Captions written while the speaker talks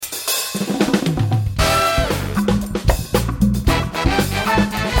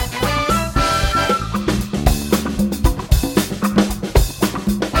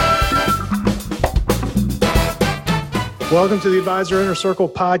Welcome to the Advisor Inner Circle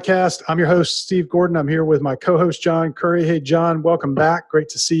podcast. I'm your host, Steve Gordon. I'm here with my co-host, John Curry. Hey, John, welcome back. Great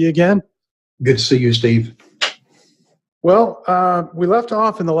to see you again. Good to see you, Steve. Well, we left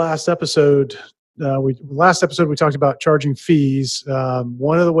off in the last episode. We talked about charging fees.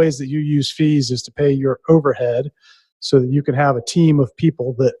 One of the ways that you use fees is to pay your overhead so that you can have a team of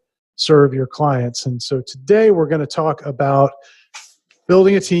people that serve your clients. And so today we're going to talk about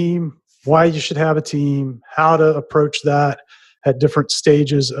building a team, why you should have a team, how to approach that at different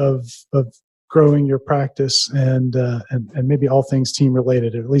stages of growing your practice, and maybe all things team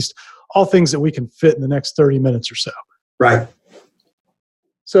related, or at least all things that we can fit in the next 30 minutes or so. Right.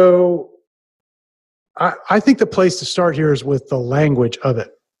 So I think the place to start here is with the language of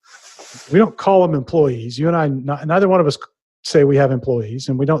it. We don't call them employees. You and I, neither one of us say we have employees,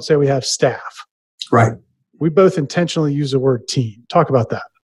 and we don't say we have staff. Right. We both intentionally use the word team. Talk about that.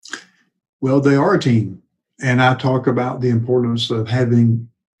 Well, they are a team. And I talk about the importance of having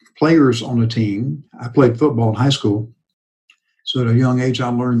players on a team. I played football in high school. So at a young age, I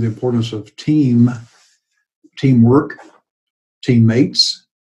learned the importance of teamwork, teammates.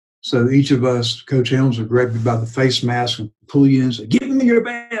 So each of us, Coach Helms would grab you by the face mask and pull you in and say, give me your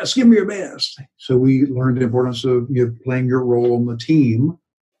best, give me your best. So we learned the importance of playing your role on the team.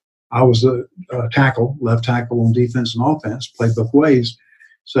 I was a tackle, left tackle on defense and offense, played both ways.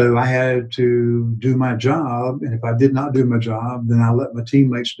 So I had to do my job, and if I did not do my job, then I let my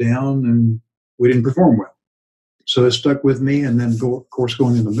teammates down, and we didn't perform well. So it stuck with me, and then, of course,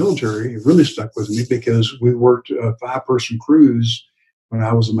 going in the military, it really stuck with me because we worked 5-person crews when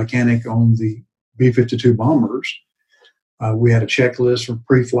I was a mechanic on the B-52 bombers. We had a checklist for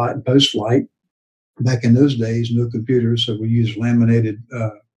pre-flight and post-flight. Back in those days, no computers, so we used laminated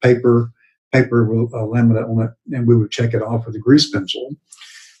paper with laminate on it, and we would check it off with a grease pencil.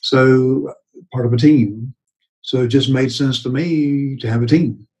 So part of a team. So it just made sense to me to have a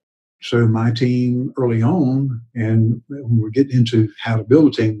team. So my team early on, and when we're getting into how to build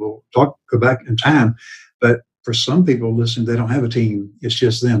a team, we'll go back in time. But for some people listening, they don't have a team. It's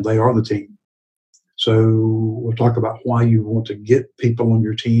just them. They are the team. So we'll talk about why you want to get people on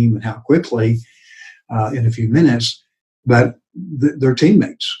your team and how quickly in a few minutes. But they're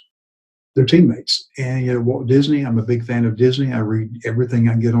teammates. They're teammates. And Walt Disney, I'm a big fan of Disney. I read everything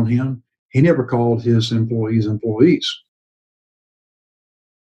I get on him. He never called his employees.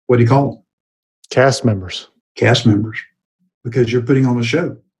 What do you call them? Cast members. Cast members. Because you're putting on a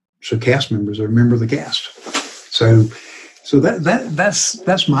show. So cast members are a member of the cast. So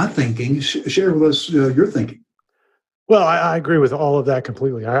that's my thinking. Share with us your thinking. Well, I agree with all of that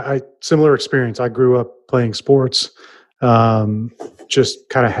completely. I similar experience. I grew up playing sports. Just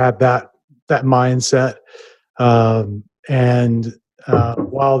kind of had that mindset. While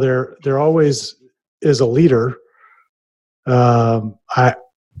there always is a leader, the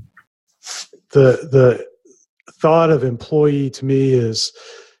thought of employee to me is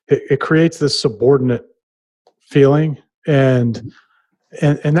it creates this subordinate feeling, and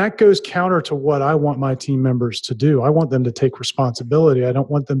that goes counter to what I want my team members to do. I want them to take responsibility. I don't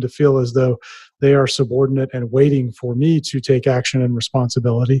want them to feel as though they are subordinate and waiting for me to take action and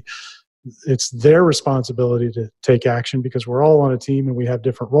responsibility. It's their responsibility to take action because we're all on a team and we have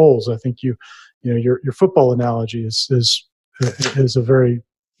different roles. I think your football analogy is a very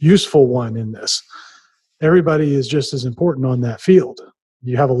useful one in this. Everybody is just as important on that field.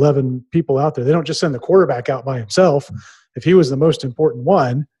 You have 11 people out there. They don't just send the quarterback out by himself. If he was the most important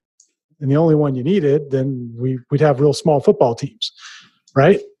one and the only one you needed, then we'd have real small football teams,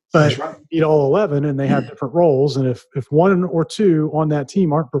 right? But you need all 11 and they have different roles. And if one or two on that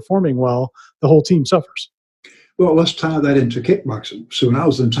team aren't performing well, the whole team suffers. Well, let's tie that into kickboxing. So when I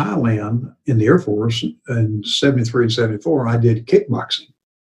was in Thailand in the Air Force in 73 and 74, I did kickboxing.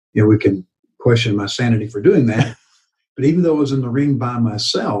 We can question my sanity for doing that. But even though I was in the ring by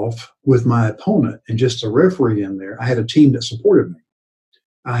myself with my opponent and just a referee in there, I had a team that supported me.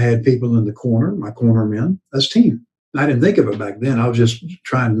 I had people in the corner, my cornermen, that's team. I didn't think of it back then. I was just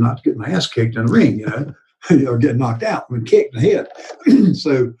trying not to get my ass kicked in the ring, or get knocked out and kicked in the head.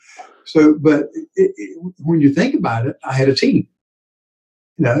 But when you think about it, I had a team.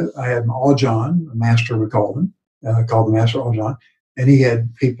 I had my All John, a master, we called him. Called the master All John. And he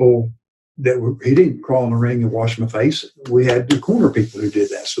had people he didn't crawl in the ring and wash my face. We had the corner people who did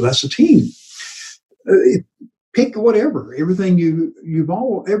that. So that's a team. Pick whatever. Everything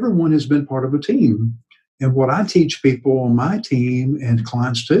everyone has been part of a team. And what I teach people on my team and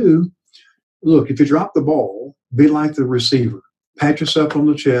clients too, look, if you drop the ball, be like the receiver. Pat yourself on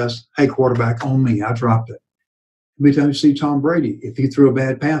the chest. Hey, quarterback, on me. I dropped it. Every time you see Tom Brady, if he threw a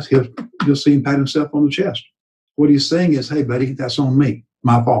bad pass, you'll see him pat himself on the chest. What he's saying is, hey, buddy, that's on me.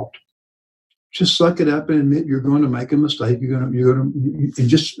 My fault. Just suck it up and admit you're going to make a mistake. And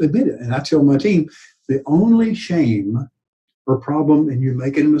just admit it. And I tell my team, the only shame or problem in you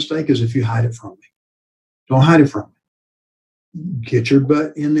making a mistake is if you hide it from me. Don't hide it from me. Get your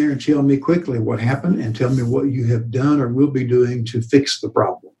butt in there and tell me quickly what happened and tell me what you have done or will be doing to fix the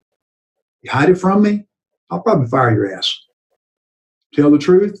problem. You hide it from me, I'll probably fire your ass. Tell the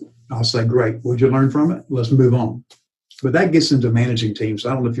truth, I'll say, great. What'd you learn from it? Let's move on. But that gets into managing teams.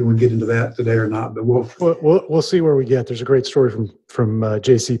 I don't know if you want to get into that today or not, but we'll see where we get. There's a great story from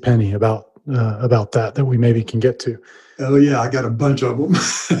J.C. Penney about that we maybe can get to. Oh yeah, I got a bunch of them.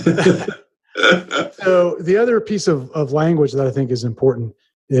 So the other piece of language that I think is important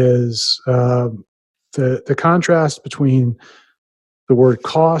is the contrast between the word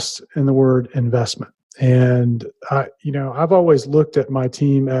cost and the word investment. And I've always looked at my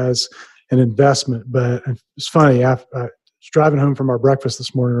team as an investment, but it's funny. I was driving home from our breakfast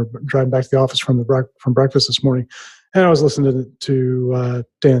this morning, or driving back to the office from breakfast this morning, and I was listening to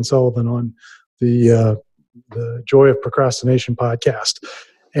Dan Sullivan on the Joy of Procrastination podcast,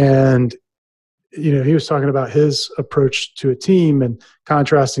 and he was talking about his approach to a team and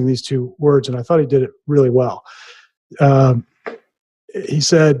contrasting these two words, and I thought he did it really well. He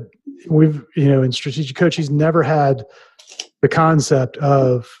said, in Strategic Coach, he's never had the concept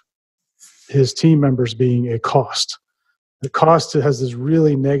of his team members being a cost. The cost has this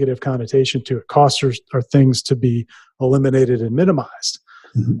really negative connotation to it. Costs are things to be eliminated and minimized.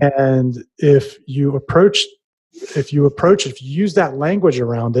 Mm-hmm. And if you use that language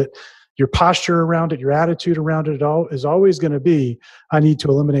around it, your posture around it, your attitude around it is always going to be, I need to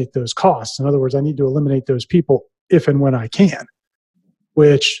eliminate those costs. In other words, I need to eliminate those people if and when I can,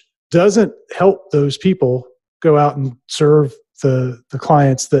 which doesn't help those people go out and serve the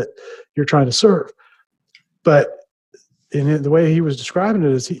clients that you're trying to serve. But in the way he was describing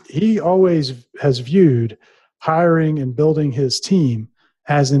it is he always has viewed hiring and building his team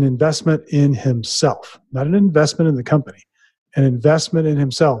as an investment in himself, not an investment in the company, an investment in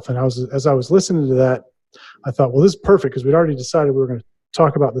himself. And as I was listening to that, I thought, well, this is perfect because we'd already decided we were going to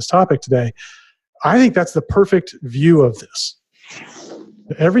talk about this topic today. I think that's the perfect view of this.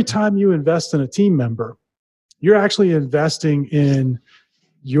 Every time you invest in a team member, you're actually investing in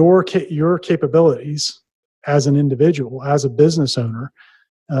your capabilities as an individual, as a business owner.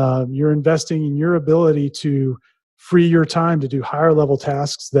 You're investing in your ability to free your time to do higher level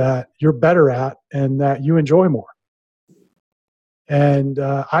tasks that you're better at and that you enjoy more. And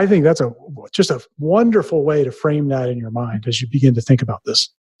I think that's just a wonderful way to frame that in your mind as you begin to think about this.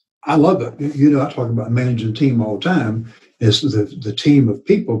 I love it. I talk about managing a team all the time. It's the team of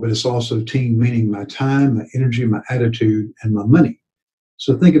people, but it's also team meaning my time, my energy, my attitude, and my money.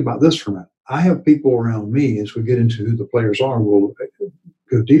 So think about this for a minute. I have people around me, as we get into who the players are, we'll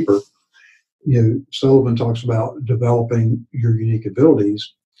go deeper. Sullivan talks about developing your unique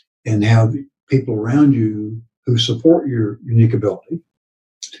abilities and have people around you who support your unique ability.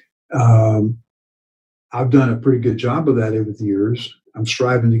 I've done a pretty good job of that over the years. I'm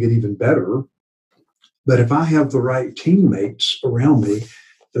striving to get even better. But if I have the right teammates around me,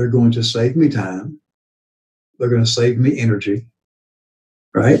 they're going to save me time. They're going to save me energy,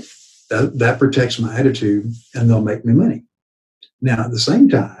 right? That protects my attitude, and they'll make me money. Now, at the same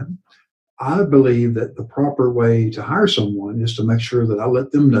time, I believe that the proper way to hire someone is to make sure that I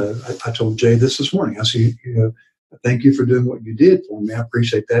let them know. I told Jay this morning. I said, thank you for doing what you did for me. I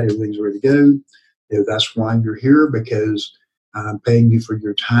appreciate that. Everything's ready to go. That's why you're here, because I'm paying you for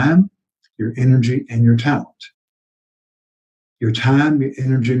your time, your energy, and your talent. Your time, your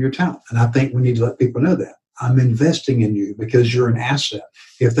energy, and your talent. And I think we need to let people know that. I'm investing in you because you're an asset.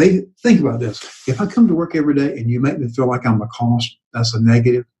 If they think about this, if I come to work every day and you make me feel like I'm a cost, that's a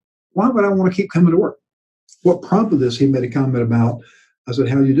negative, why would I want to keep coming to work? What prompted this, he made a comment about, I said,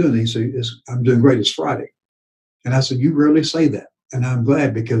 how are you doing? He said, I'm doing great. It's Friday. And I said, you rarely say that. And I'm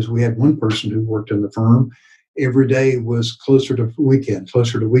glad, because we had one person who worked in the firm. Every day was closer to weekend.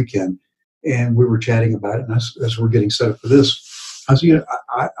 And we were chatting about it. And as we're getting set up for this, I said,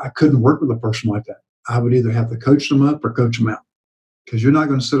 I couldn't work with a person like that. I would either have to coach them up or coach them out. Because you're not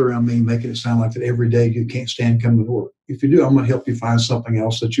going to sit around me making it sound like that every day you can't stand coming to work. If you do, I'm going to help you find something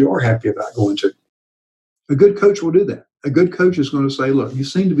else that you are happy about going to. A good coach will do that. A good coach is going to say, look, you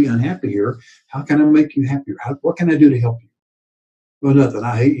seem to be unhappy here. How can I make you happier? What can I do to help you? Well, nothing.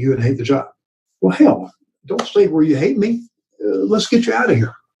 I hate you and hate the job. Well, hell, don't stay where you hate me. Let's get you out of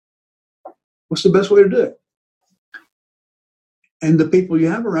here. What's the best way to do it? And the people you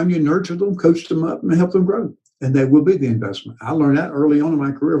have around you, nurture them, coach them up, and help them grow. and they will be the investment. I learned that early on in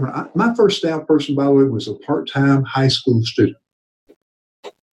my career. My first staff person, by the way, was a part-time high school student.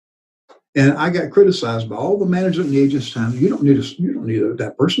 And I got criticized by all the management and the agents. Time, you don't need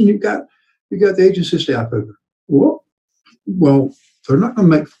that person. You got the agency staff over. Well, they're not going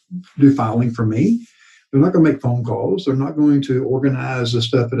to do filing for me. They're not going to make phone calls. They're not going to organize the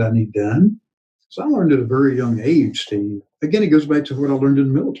stuff that I need done. So I learned at a very young age, Steve. Again, it goes back to what I learned in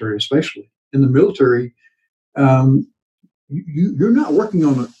the military, especially in the military. You're not working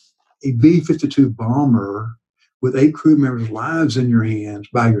on a B-52 bomber with 8 crew members' lives in your hands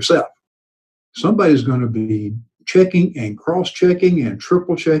by yourself. Somebody's going to be checking and cross-checking and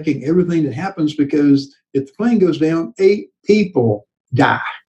triple-checking everything that happens, because if the plane goes down, 8 people die.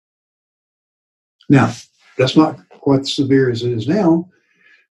 Now, that's not quite as severe as it is now,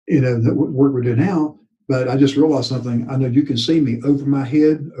 the work we're doing now, but I just realized something. I know you can see me over my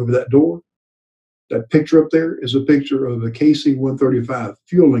head, over that door. That picture up there is a picture of a KC-135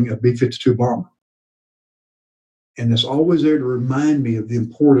 fueling a B-52 bomber. And it's always there to remind me of the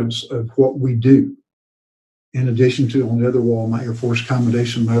importance of what we do. In addition to, on the other wall, my Air Force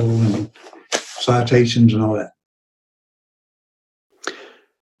Commendation Medal and citations and all that.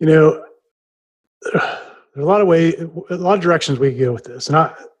 There are a lot of directions we could go with this.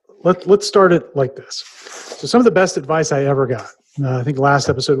 And let's start it like this. So some of the best advice I ever got. I think last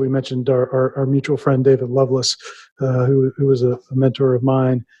episode we mentioned our mutual friend, David Lovelace, who was a mentor of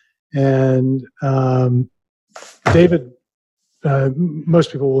mine. And David,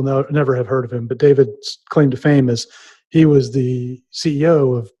 most people will never have heard of him, but David's claim to fame is he was the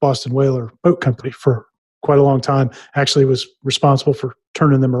CEO of Boston Whaler Boat Company for quite a long time. Actually was responsible for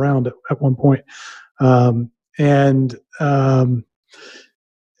turning them around at one point. And one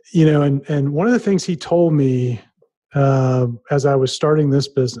of the things he told me as I was starting this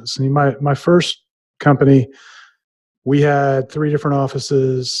business, and my first company, we had 3 different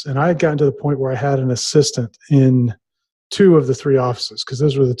offices, and I had gotten to the point where I had an assistant in 2 of the 3 offices, because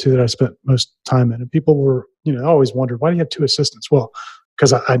those were the 2 that I spent most time in. And people were, always wondered, why do you have 2 assistants? Well,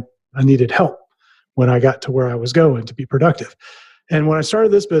 because I needed help when I got to where I was going to be productive. And when I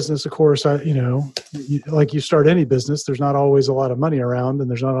started this business, of course, like you start any business, there's not always a lot of money around, and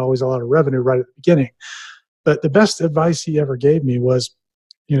there's not always a lot of revenue right at the beginning. But the best advice he ever gave me was,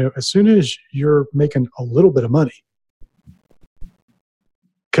 as soon as you're making a little bit of money,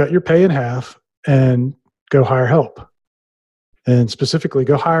 cut your pay in half and go hire help. And specifically,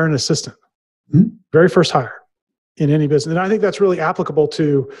 go hire an assistant. Mm-hmm. Very first hire in any business. And I think that's really applicable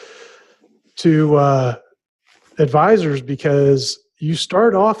to advisors, because you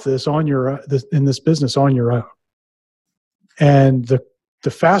start off in this business on your own. And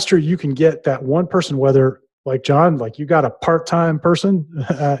the faster you can get that one person, whether like John, like you got a part-time person,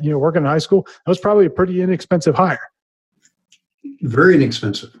 working in high school, that was probably a pretty inexpensive hire. Very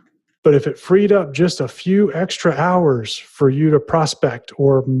inexpensive. But if it freed up just a few extra hours for you to prospect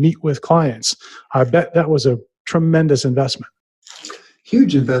or meet with clients, I bet that was a tremendous investment.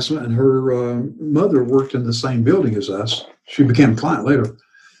 Huge investment. And her mother worked in the same building as us. She became a client later.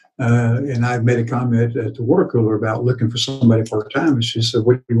 And I made a comment at the water cooler about looking for somebody part-time. And she said,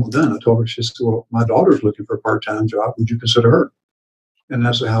 "What do you want done?" I told her, she said, "Well, my daughter's looking for a part-time job. Would you consider her?" And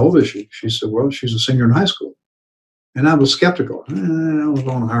I said, "How old is she?" She said, "Well, she's a senior in high school." And I was skeptical. I was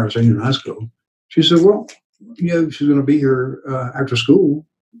going to hire a senior in high school. She said, "Well, she's going to be here after school.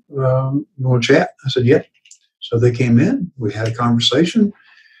 You want to chat?" I said, "Yeah." So they came in. We had a conversation.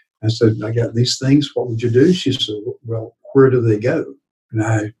 I said, "I got these things. What would you do?" She said, "Well, where do they go?" And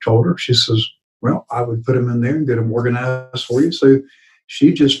I told her. She says, "Well, I would put them in there and get them organized for you." So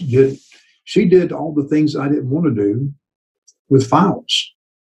she did all the things I didn't want to do with files.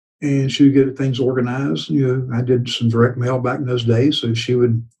 And she would get things organized. I did some direct mail back in those days, so she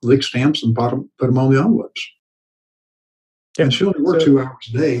would lick stamps and put them on the envelopes. Yeah. And she only worked 2 hours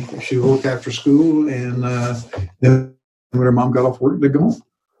a day. She would work after school, and then when her mom got off work, they'd go home.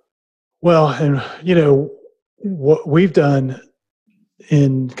 Well, and what we've done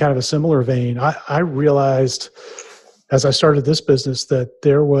in kind of a similar vein, I realized as I started this business that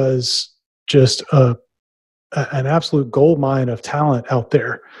there was just an absolute gold mine of talent out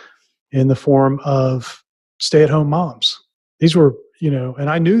there in the form of stay-at-home moms. These were, and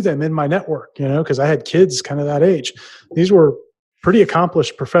I knew them in my network, because I had kids kind of that age. These were pretty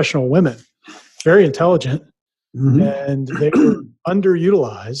accomplished professional women, very intelligent, mm-hmm. and they were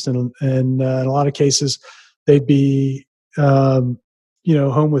underutilized. And in a lot of cases, they'd be, home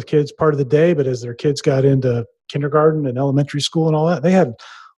with kids part of the day, but as their kids got into kindergarten and elementary school and all that, they had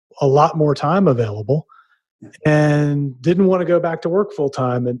a lot more time available. and didn't want to go back to work full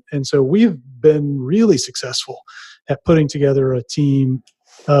time. And so we've been really successful at putting together a team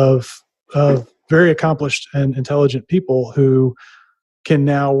of very accomplished and intelligent people who can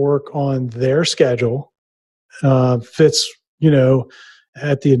now work on their schedule, fits,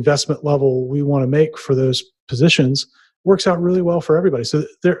 at the investment level we want to make for those positions, works out really well for everybody. So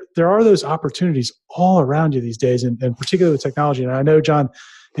there are those opportunities all around you these days, and particularly with technology. And I know, John,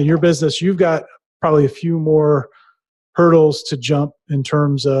 in your business, you've got probably a few more hurdles to jump in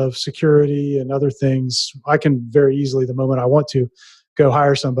terms of security and other things. I can very easily, the moment I want to, go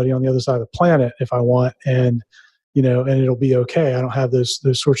hire somebody on the other side of the planet if I want, and it'll be okay. I don't have those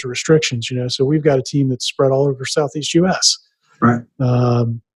sorts of restrictions, So we've got a team that's spread all over Southeast U.S. Right.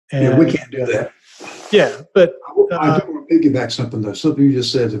 And we can't do that. Yeah, but I do want to piggyback something though. Something you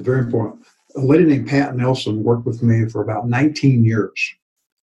just said is very important. A lady named Pat Nelson worked with me for about 19 years.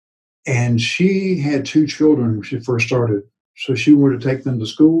 And she had 2 children when she first started. So she wanted to take them to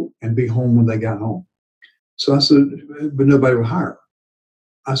school and be home when they got home. So I said, but nobody would hire her.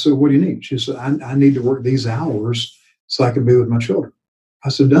 I said, what do you need? She said, I need to work these hours so I can be with my children. I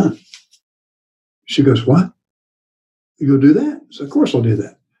said, done. She goes, what? You'll do that? I said, of course I'll do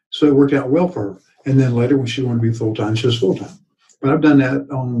that. So it worked out well for her. And then later when she wanted to be full-time, she was full-time. But I've done that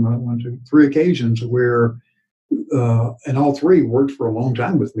on 3 occasions where and all 3 worked for a long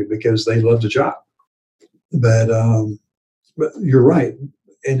time with me because they loved the job. But you're right.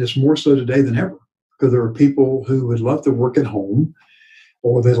 And it's more so today than ever, because there are people who would love to work at home,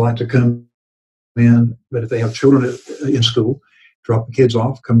 or they'd like to come in, but if they have children in school, drop the kids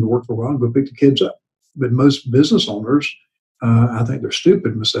off, come to work for a while, and go pick the kids up. But most business owners, I think they're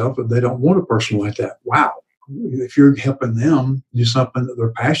stupid myself, but they don't want a person like that. Wow. If you're helping them do something that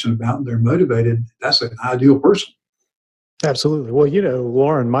they're passionate about and they're motivated, that's an ideal person. Absolutely. Well,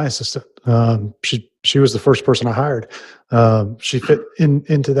 Lauren, my assistant, she was the first person I hired. She fit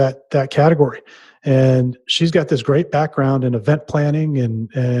into that category, and she's got this great background in event planning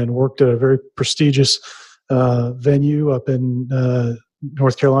and worked at a very prestigious venue up in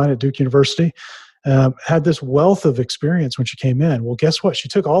North Carolina at Duke University. Had this wealth of experience when she came in. Well, guess what? She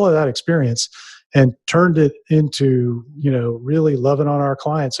took all of that experience and turned it into, really loving on our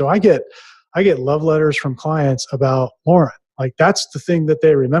clients. So I get love letters from clients about Lauren. Like, that's the thing that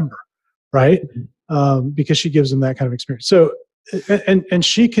they remember, right? Because she gives them that kind of experience. So, and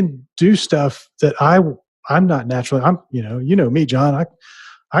she can do stuff that I'm not naturally. I'm, me, John.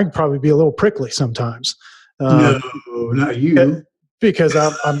 I can probably be a little prickly sometimes. No, not you. Because I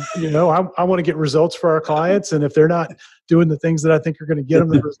want to get results for our clients, and if they're not doing the things that I think are going to get them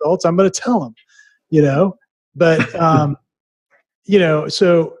the results, I'm going to tell them. But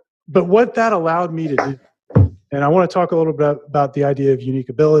but what that allowed me to do, and I want to talk a little bit about the idea of unique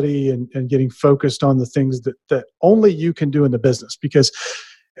ability and getting focused on the things that only you can do in the business. Because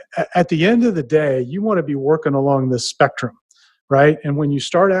at the end of the day, you want to be working along this spectrum, right? And when you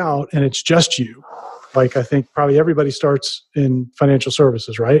start out and it's just you, like I think probably everybody starts in financial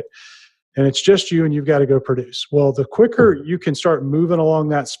services, right? And it's just you and you've got to go produce. Well, the quicker you can start moving along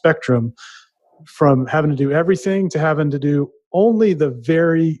that spectrum from having to do everything to having to do only the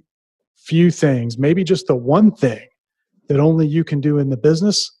very few things, maybe just the one thing that only you can do in the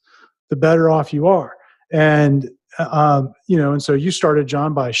business, the better off you are. And, and so you started,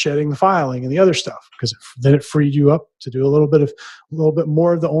 John, by shedding the filing and the other stuff, because then it freed you up to do a little bit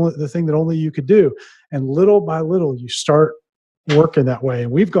more of the thing that only you could do. And little by little, you start working that way.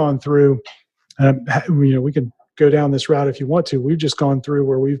 And we've gone through, we can go down this route if you want to. We've just gone through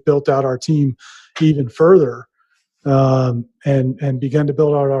where we've built out our team even further, and begun to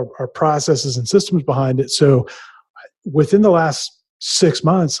build out our processes and systems behind it. So within the last 6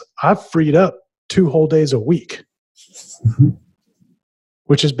 months, I've freed up 2 whole days a week,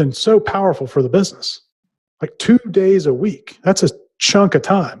 which has been so powerful for the business. Like 2 days a week, that's a chunk of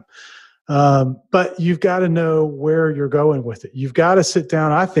time. But you've got to know where you're going with it. You've got to sit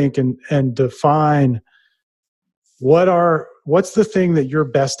down, I think, and define what's the thing that you're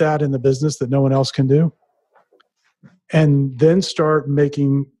best at in the business that no one else can do. And then start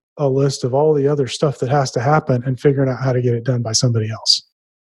making a list of all the other stuff that has to happen and figuring out how to get it done by somebody else.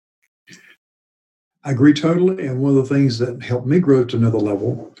 I agree totally. And one of the things that helped me grow to another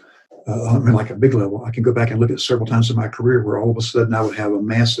level, like a big level, I can go back and look at several times in my career where all of a sudden I would have a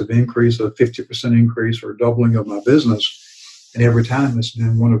massive increase, a 50% increase or doubling of my business. And every time it's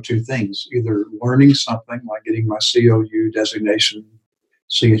been one of 2 things, either learning something like getting my COU designation,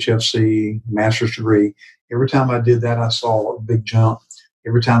 CHFC, master's degree. Every time I did that, I saw a big jump.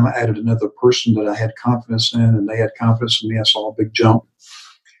 Every time I added another person that I had confidence in and they had confidence in me, I saw a big jump.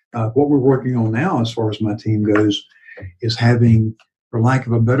 What we're working on now, as far as my team goes, is having, for lack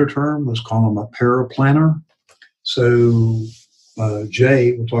of a better term, let's call him a paraplanner. So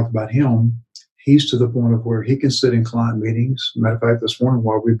Jay, we'll talk about him. He's to the point of where he can sit in client meetings. Matter of fact, this morning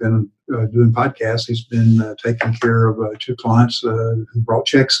while we've been doing podcasts, he's been taking care of 2 clients who brought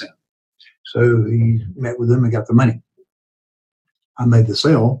checks in. So he met with them and got the money. I made the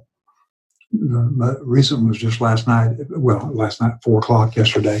sale. My recent was just last night, 4:00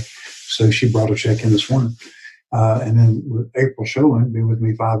 yesterday. So she brought a check in this morning. And then with April Schoen, been with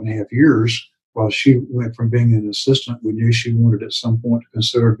me 5.5 years, while she went from being an assistant, we knew she wanted at some point to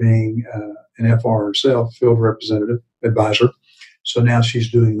consider being an FR herself, field representative, advisor. So now she's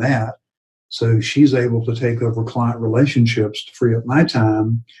doing that. So she's able to take over client relationships to free up my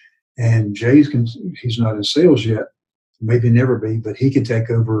time. And he's not in sales yet, maybe never be, but he can take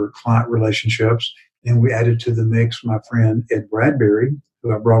over client relationships. And we added to the mix my friend Ed Bradbury,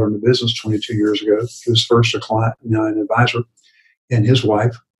 who I brought into business 22 years ago. He was first a client, now an advisor, and his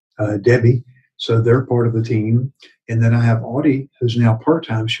wife, Debbie. So they're part of the team. And then I have Audie, who's now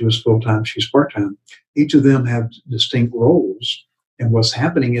part-time. She was full-time. She's part-time. Each of them have distinct roles. And what's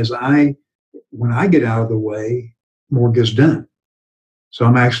happening is when I get out of the way, more gets done. So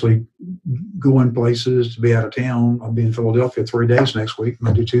I'm actually going places to be out of town. I'll be in Philadelphia 3 days next week,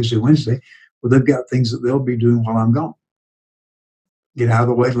 Monday, Tuesday, Wednesday. Well, they've got things that they'll be doing while I'm gone. Get out of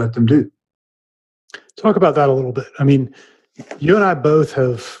the way, let them do. Talk about that a little bit. I mean, you and I both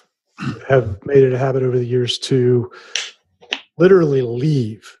have made it a habit over the years to literally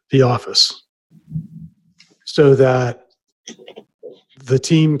leave the office so that the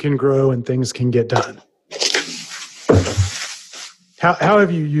team can grow and things can get done. How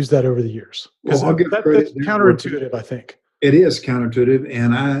have you used that over the years? Because that's counterintuitive, I think. It is counterintuitive,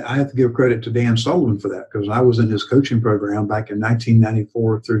 and I have to give credit to Dan Sullivan for that, because I was in his coaching program back in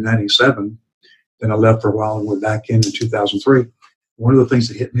 1994 through 97. Then I left for a while and went back in 2003. One of the things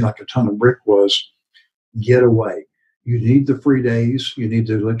that hit me like a ton of brick was get away. You need the free days. You need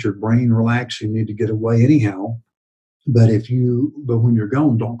to let your brain relax. You need to get away anyhow. But when you're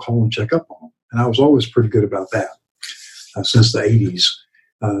gone, don't call and check up on them. And I was always pretty good about that since the 80s.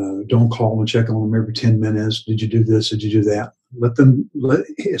 Don't call and check on them every 10 minutes. Did you do this? Did you do that?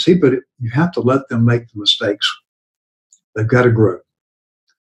 As he put it, you have to let them make the mistakes. They've got to grow.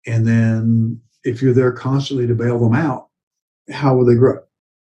 And then if you're there constantly to bail them out, how will they grow?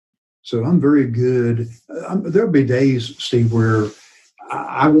 So I'm very good. There'll be days, Steve, where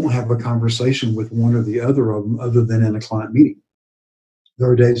I won't have a conversation with one or the other of them other than in a client meeting. There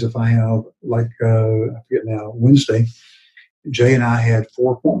are days if I have, I forget now, Wednesday, Jay and I had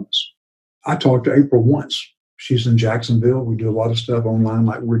 4 appointments. I talked to April once. She's in Jacksonville. We do a lot of stuff online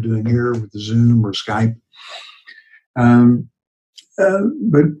like we're doing here with the Zoom or Skype.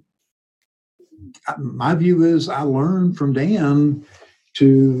 But my view is I learned from Dan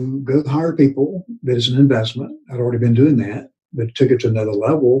to go hire people that is an investment. I'd already been doing that, but took it to another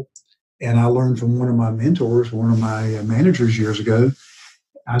level. And I learned from one of my mentors, one of my managers years ago.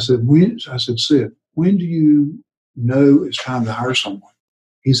 I said, Sid, when do you know it's time to hire someone?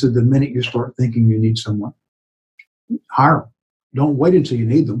 He said, the minute you start thinking you need someone, hire them. Don't wait until you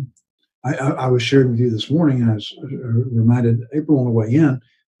need them. I was sharing with you this morning, and I was reminded April on the way in,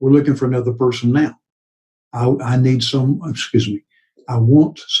 we're looking for another person now. I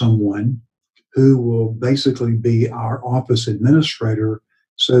want someone who will basically be our office administrator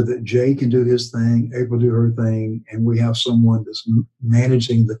so that Jay can do his thing, April do her thing, and we have someone that's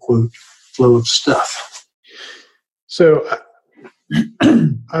managing the, quote, flow of stuff. So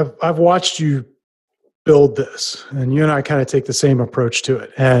I've watched you build this, and you and I kind of take the same approach to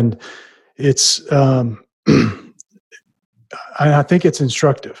it. And it's, I think it's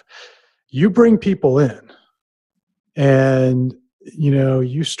instructive. You bring people in, and,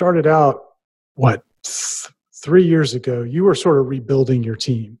 you started out, 3 years ago, you were sort of rebuilding your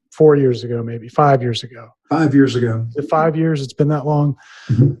team. 4 years ago, maybe 5 years ago. 5 years ago. Is it 5 years? It's been that long.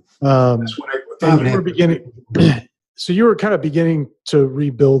 Mm-hmm. That's when you were beginning. So you were kind of beginning to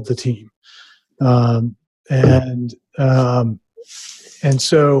rebuild the team, and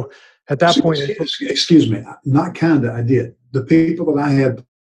so at that point, excuse me, not kind of. I did. The people that I had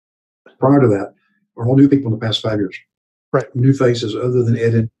prior to that are all new people in the past 5 years. Right, new faces other than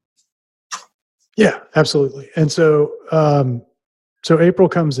Ed. Yeah, absolutely. And so, so April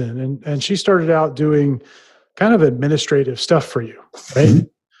comes in, and she started out doing kind of administrative stuff for you, right? Mm-hmm.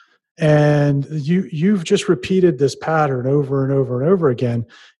 And you've just repeated this pattern over and over and over again.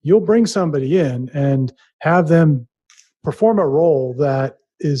 You'll bring somebody in and have them perform a role that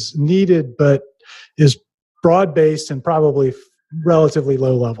is needed, but is broad-based and probably relatively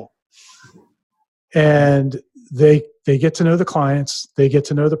low level. And they get to know the clients, they get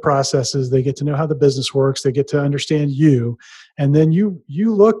to know the processes, they get to know how the business works, they get to understand you. And then you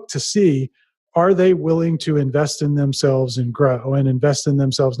look to see, are they willing to invest in themselves and grow and invest in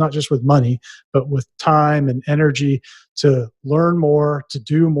themselves, not just with money, but with time and energy to learn more, to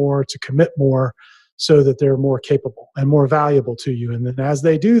do more, to commit more, so that they're more capable and more valuable to you. And then as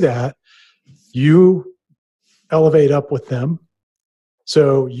they do that, you elevate up with them.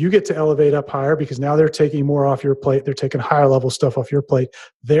 So you get to elevate up higher because now they're taking more off your plate. They're taking higher level stuff off your plate.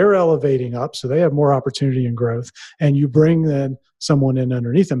 They're elevating up, so they have more opportunity and growth. And you bring then someone in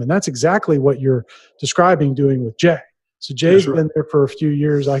underneath them. And that's exactly what you're describing doing with Jay. So Jay's been there for a few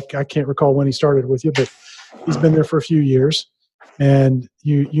years. I can't recall when he started with you, but he's been there for a few years. And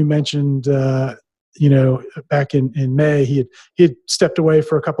you mentioned, back in May, he had stepped away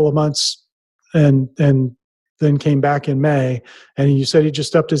for a couple of months and then came back in May, and you said he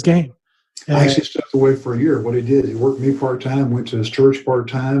just upped his game. And I actually stepped away for a year. What he did, he worked me part-time, went to his church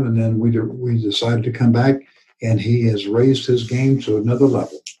part-time, and then we decided to come back, and he has raised his game to another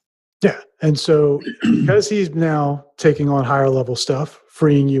level. Yeah. And so because he's now taking on higher level stuff,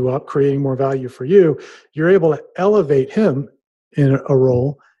 freeing you up, creating more value for you, you're able to elevate him in a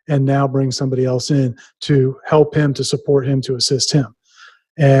role and now bring somebody else in to help him, to support him, to assist him.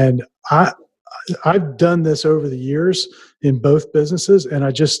 And I've done this over the years in both businesses, and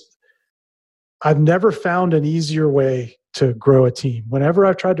I've never found an easier way to grow a team. Whenever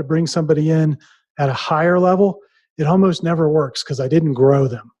I've tried to bring somebody in at a higher level, it almost never works because I didn't grow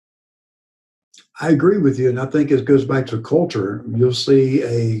them. I agree with you, and I think it goes back to culture. You'll see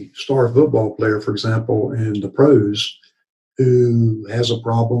a star football player, for example, in the pros who has a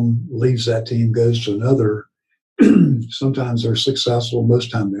problem, leaves that team, goes to another. Sometimes they're successful, most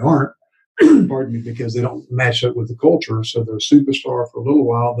time they aren't. Pardon me, because they don't match up with the culture. So they're a superstar for a little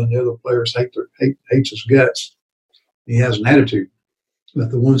while, then the other players hates his guts. He has an attitude. But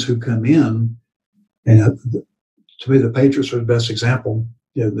the ones who come in, and to me, the Patriots are the best example.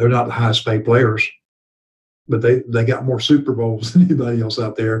 They're not the highest paid players, but they got more Super Bowls than anybody else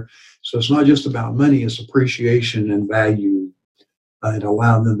out there. So it's not just about money, it's appreciation and value, and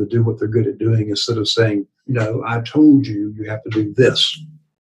allowing them to do what they're good at doing instead of saying, I told you have to do this.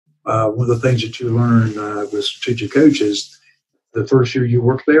 One of the things that you learn with strategic coaches, the first year you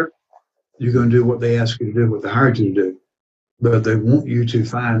work there, you're going to do what they ask you to do, what they hired you to do. But they want you to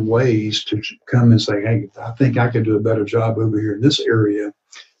find ways to come and say, hey, I think I could do a better job over here in this area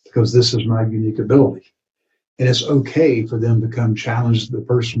because this is my unique ability. And it's okay for them to come challenge the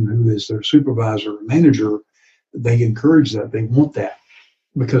person who is their supervisor or manager. They encourage that. They want that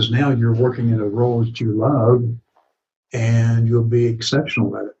because now you're working in a role that you love and you'll be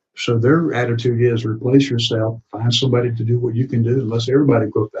exceptional at it. So their attitude is replace yourself, find somebody to do what you can do, and let's everybody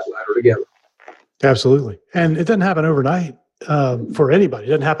go up that ladder together. Absolutely. And it doesn't happen overnight for anybody. It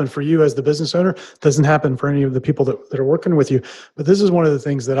doesn't happen for you as the business owner. It doesn't happen for any of the people that are working with you. But this is one of the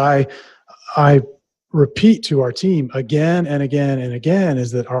things that I repeat to our team again and again and again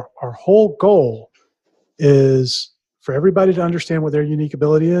is that our whole goal is for everybody to understand what their unique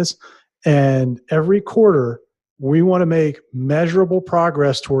ability is. And every quarter, we want to make measurable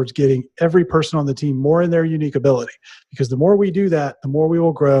progress towards getting every person on the team more in their unique ability. Because the more we do that, the more we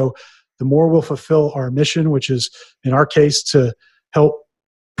will grow, the more we'll fulfill our mission, which is, in our case, to help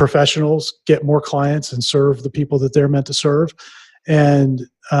professionals get more clients and serve the people that they're meant to serve. And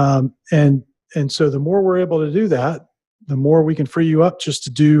so the more we're able to do that, the more we can free you up just to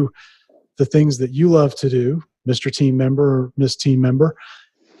do the things that you love to do, Mr. Team Member or Miss Team Member.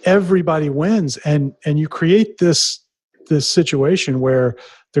 Everybody wins, and you create this situation where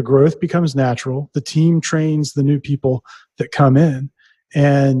the growth becomes natural. The team trains the new people that come in,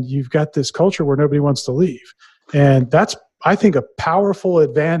 and you've got this culture where nobody wants to leave. And that's, I think, a powerful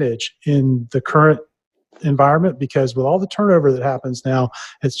advantage in the current environment because with all the turnover that happens now,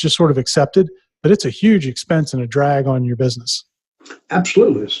 it's just sort of accepted, but it's a huge expense and a drag on your business.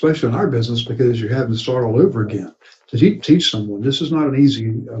 Absolutely, especially in our business because you're having to start all over again. To teach someone, this is not an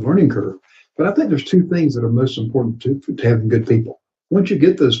easy learning curve. But I think there's two things that are most important to having good people. Once you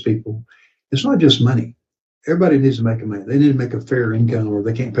get those people, it's not just money. Everybody needs to make a money. They need to make a fair income or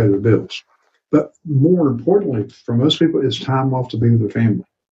they can't pay their bills. But more importantly, for most people, it's time off to be with their family.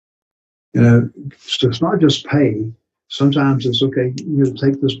 So it's not just pay. Sometimes it's okay,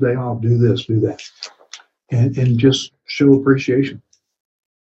 take this day off, do this, do that, and just show appreciation.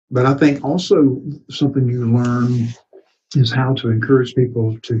 But I think also something you learn is how to encourage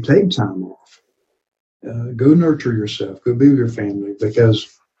people to take time off. Go nurture yourself. Go be with your family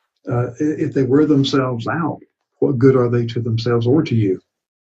because if they wear themselves out what good are they to themselves or to you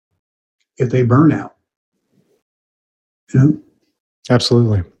if they burn out?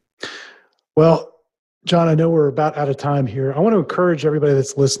 Absolutely. Well, John, I know we're about out of time here. I want to encourage everybody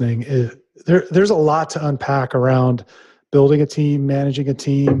that's listening. There's a lot to unpack around building a team, managing a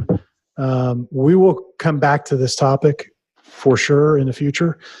team. We will come back to this topic for sure in the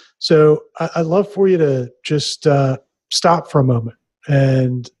future. So I'd love for you to just stop for a moment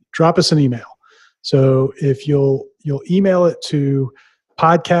and drop us an email. So if you'll email it to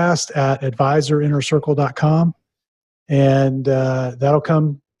podcast@advisorinnercircle.com, and that'll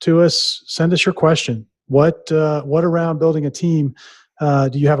come to us. Send us your question. What around building a team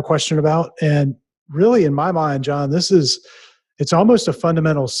do you have a question about? And really, in my mind, John, it's almost a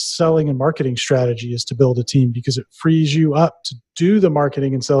fundamental selling and marketing strategy is to build a team, because it frees you up to do the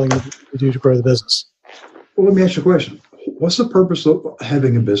marketing and selling that you do to grow the business. Well, let me ask you a question. What's the purpose of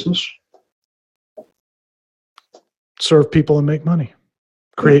having a business? Serve people and make money.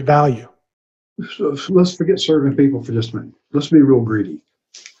 Create value. So let's forget serving people for just a minute. Let's be real greedy.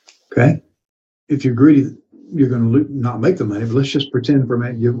 Okay? If you're greedy, you're going to not make the money, but let's just pretend for a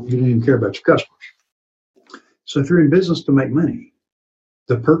minute you don't even care about your customers. So if you're in business to make money,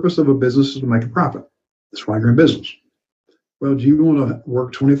 the purpose of a business is to make a profit. That's why you're in business. Well, do you want to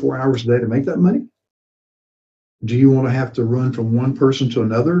work 24 hours a day to make that money? Do you want to have to run from one person to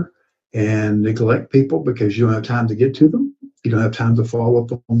another and neglect people because you don't have time to get to them? You don't have time to follow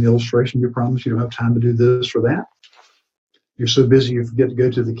up on the illustration you promised. You don't have time to do this or that. You're so busy you forget to go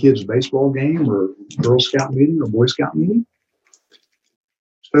to the kids' baseball game or Girl Scout meeting or Boy Scout meeting.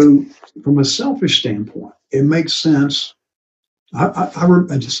 So from a selfish standpoint, it makes sense.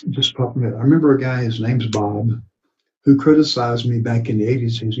 I just popped in. I remember a guy, his name's Bob, who criticized me back in the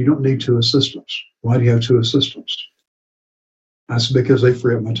 80s. He says, "You don't need 2 assistants. Why do you have 2 assistants?" I said, "Because they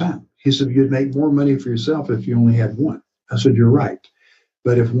free up my time." He said, "You'd make more money for yourself if you only had 1. I said, "You're right.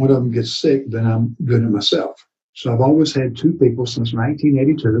 But if one of them gets sick, then I'm doing it myself." So I've always had 2 people since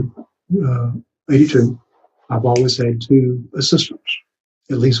 1982. I've always had 2 assistants,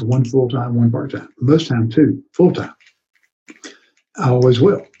 at least 1 full-time, 1 part-time. Most time 2 full-time. I always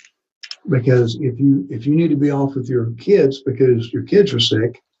will. Because if you need to be off with your kids because your kids are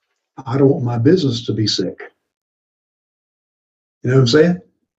sick, I don't want my business to be sick. You know what I'm saying?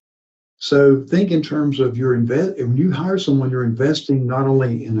 So think in terms of when you hire someone, you're investing not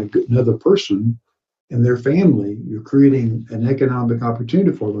only in another person and their family, you're creating an economic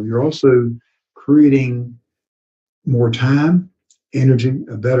opportunity for them. You're also creating more time, energy,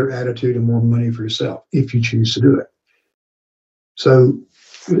 a better attitude, and more money for yourself if you choose to do it. So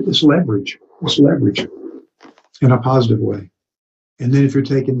it's leverage. It's leverage in a positive way. And then if you're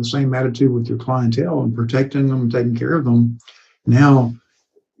taking the same attitude with your clientele and protecting them and taking care of them, now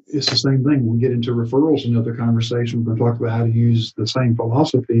it's the same thing. We get into referrals, another conversation. We're going to talk about how to use the same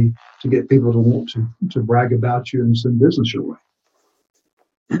philosophy to get people to want to brag about you and send business your way.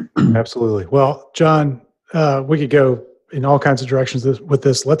 Absolutely. Well, John, we could go in all kinds of directions with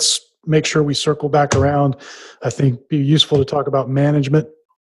this. Let's make sure we circle back around. I think it'd be useful to talk about management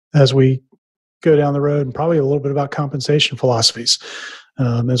as we go down the road, and probably a little bit about compensation philosophies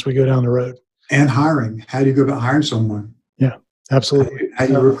as we go down the road. And hiring. How do you go about hiring someone? Yeah, absolutely. How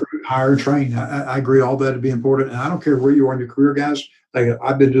do you recruit, hire, train? I agree all that would be important. And I don't care where you are in your career, guys.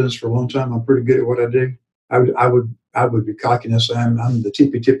 I've been doing this for a long time. I'm pretty good at what I do. I would be cocky and say I'm the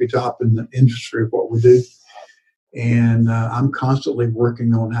tippy top in the industry of what we do. And I'm constantly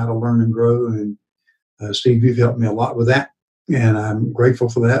working on how to learn and grow. And Steve, you've helped me a lot with that. And I'm grateful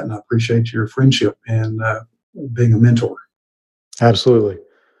for that. And I appreciate your friendship and being a mentor. Absolutely.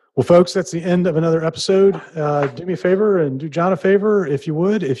 Well, folks, that's the end of another episode. Do me a favor and do John a favor, if you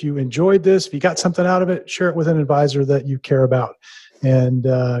would. If you enjoyed this, if you got something out of it, share it with an advisor that you care about and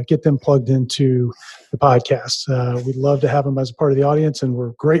get them plugged into the podcast. We'd love to have them as a part of the audience, and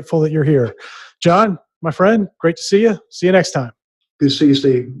we're grateful that you're here. John, my friend, great to see you. See you next time. Good to see you,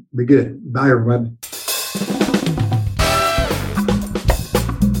 Steve. Be good. Bye, everybody.